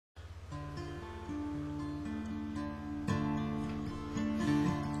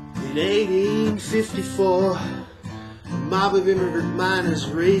In 1854, a mob of immigrant miners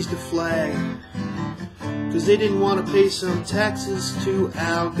raised a flag, 'cause they didn't want to pay some taxes to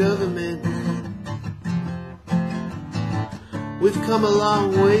our government. We've come a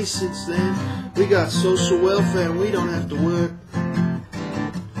long way since then. We got social welfare and we don't have to work.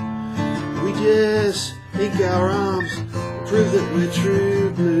 We just ink our arms and prove that we're true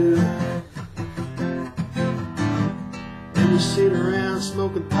blue. And we sit around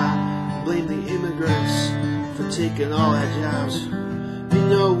smoking pot and blame the immigrants for taking all our jobs. You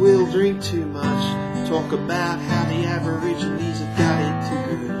know we'll drink too much, talk about how the aborigines have got it too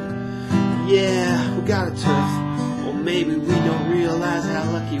good. Yeah, we got it tough, or maybe we don't realize how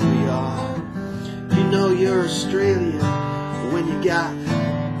lucky we are. You know you're Australian when you got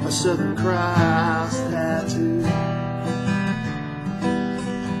a Southern Cross tattoo.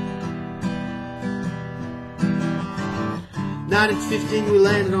 In 1915 we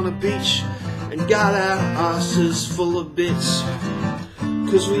landed on a beach and got our arses full of bits,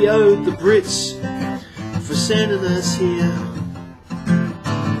 'cause we owed the Brits for sending us here.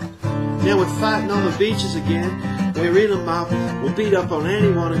 Now we're fighting on the beaches again. We're in them up. We'll beat up on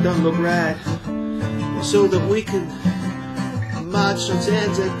anyone who doesn't look right, so that we can march on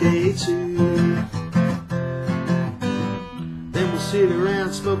Anzac Day too. Then we'll sit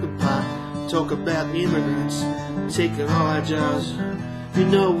around smoking pot, talk about the immigrants taking all our jobs. You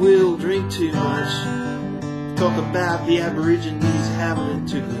know we'll drink too much, talk about the aborigines having it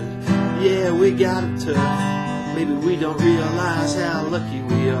too good. Yeah, we got it tough, maybe we don't realize how lucky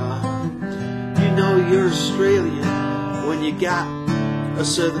we are. You know you're Australian when you got a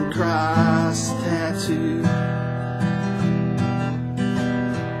Southern Cross tattoo.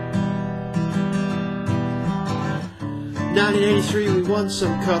 In 1983 we won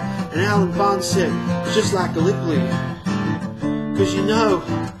some cup, and Alan Bond said, just like Gallipoli, 'cause you know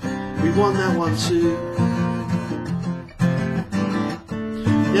we won that one too.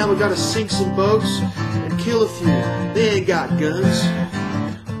 Now we gotta sink some boats and kill a few. They ain't got guns,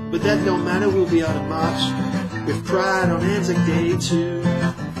 but that don't matter, we'll be able to march with pride on Anzac Day too.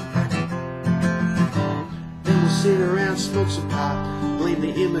 Then we'll sit around, smoke some pot, blame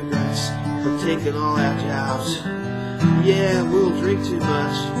the immigrants for taking all our jobs. Yeah, we'll drink too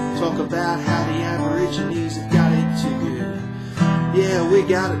much, talk about how the aborigines have got it too good. Yeah, we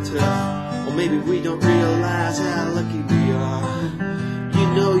got it tough, or maybe we don't realize how lucky we are. You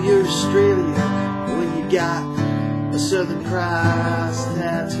know you're Australian when you got a Southern Cross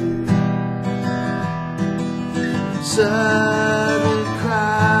tattoo. Southern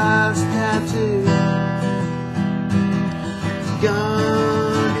Cross tattoo,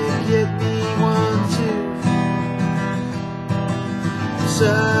 gonna get me one too.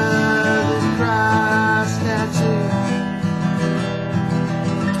 Southern Cross tattoo,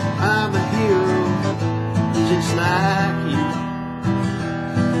 I'm a hero just like you.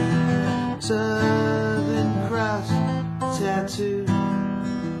 Southern Cross tattoo,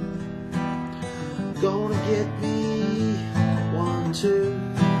 gonna get me one too.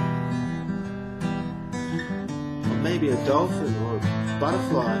 Or maybe a dolphin or a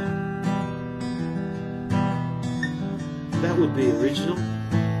butterfly. That would be original.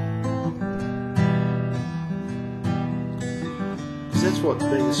 'Cause that's what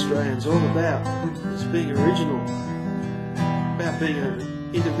being Australian's all about. It's being original, about being an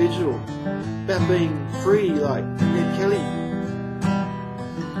individual, about being free like Ned Kelly.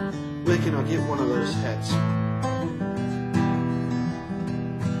 Where can I get one of those hats?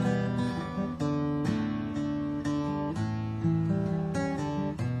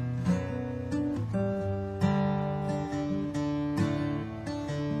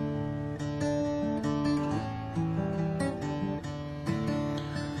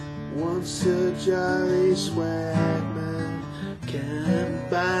 Once a jolly swagman can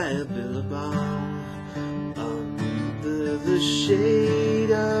buy a billabong under the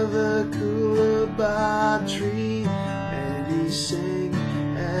shade of a coolabah tree, and he sang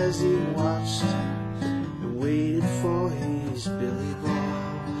as he watched and waited for his billy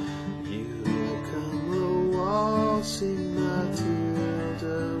ball. You'll come a waltzing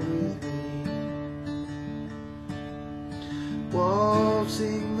Matilda with me,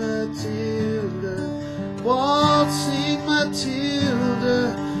 waltzing Matilda, waltzing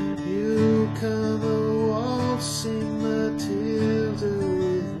Matilda, you come a waltzing Matilda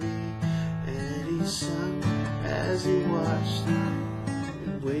with me. And he sung as he watched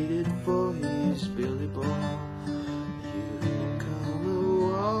and waited for his billy ball.